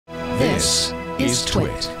This is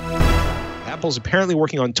TWiT. Apple's apparently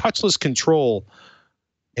working on touchless control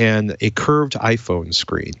and a curved iPhone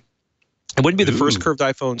screen. It wouldn't be the first curved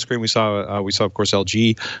iPhone screen we saw. We saw, of course,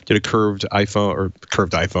 LG did a curved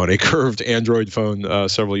Android phone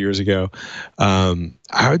several years ago.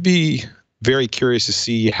 I would be very curious to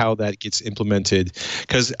see how that gets implemented,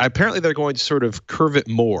 because apparently they're going to sort of curve it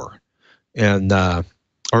more, and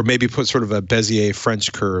or maybe put sort of a Bezier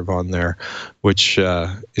French curve on there, which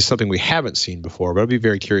is something we haven't seen before. But I'd be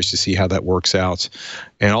very curious to see how that works out.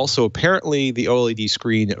 And also, apparently, the OLED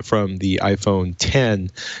screen from the iPhone 10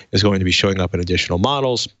 is going to be showing up in additional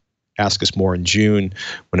models. Ask us more in June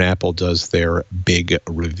when Apple does their big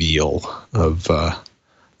reveal of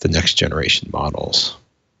the next generation models.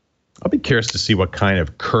 I'll be curious to see what kind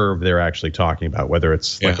of curve they're actually talking about, whether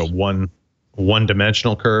it's like a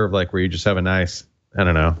one-dimensional curve, like where you just have a nice, I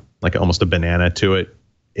don't know, like almost a banana to it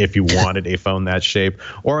if you wanted a phone that shape.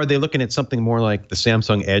 Or are they looking at something more like the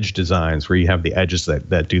Samsung Edge designs, where you have the edges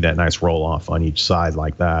that do that nice roll off on each side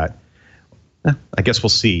like that? I guess we'll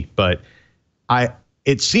see. But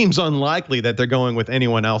it seems unlikely that they're going with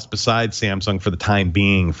anyone else besides Samsung for the time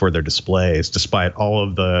being for their displays, despite all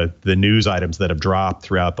of the news items that have dropped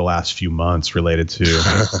throughout the last few months related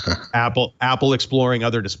to Apple exploring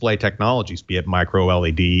other display technologies, be it micro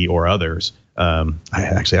LED or others.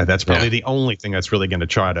 That's probably the only thing that's really going to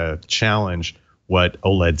try to challenge what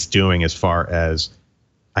OLED's doing as far as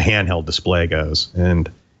a handheld display goes.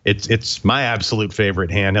 And it's my absolute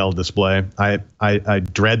favorite handheld display. I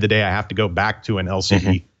dread the day I have to go back to an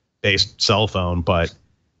LCD-based cell phone, but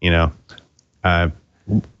I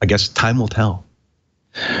guess time will tell.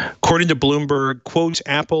 According to Bloomberg, quote,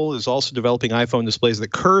 Apple is also developing iPhone displays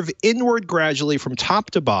that curve inward gradually from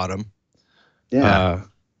top to bottom.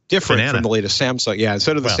 Different from the latest Samsung. Yeah,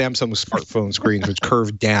 instead of the Samsung smartphone screens, which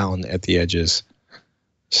curve down at the edges.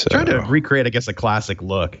 So trying to recreate, I guess, a classic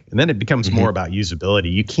look, and then it becomes more about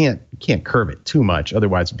usability. You can't curve it too much,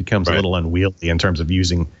 otherwise it becomes a little unwieldy in terms of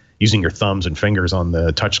using your thumbs and fingers on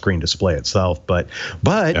the touchscreen display itself. But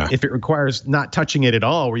if it requires not touching it at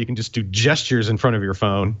all, where you can just do gestures in front of your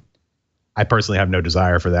phone, I personally have no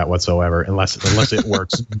desire for that whatsoever, unless it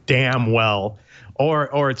works damn well,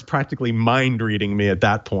 or it's practically mind reading me at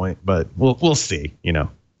that point. But we'll see.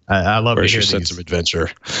 I love to hear your sense of adventure.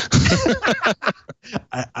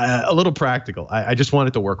 A little practical. I just want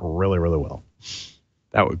it to work really, really well.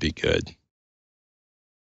 That would be good.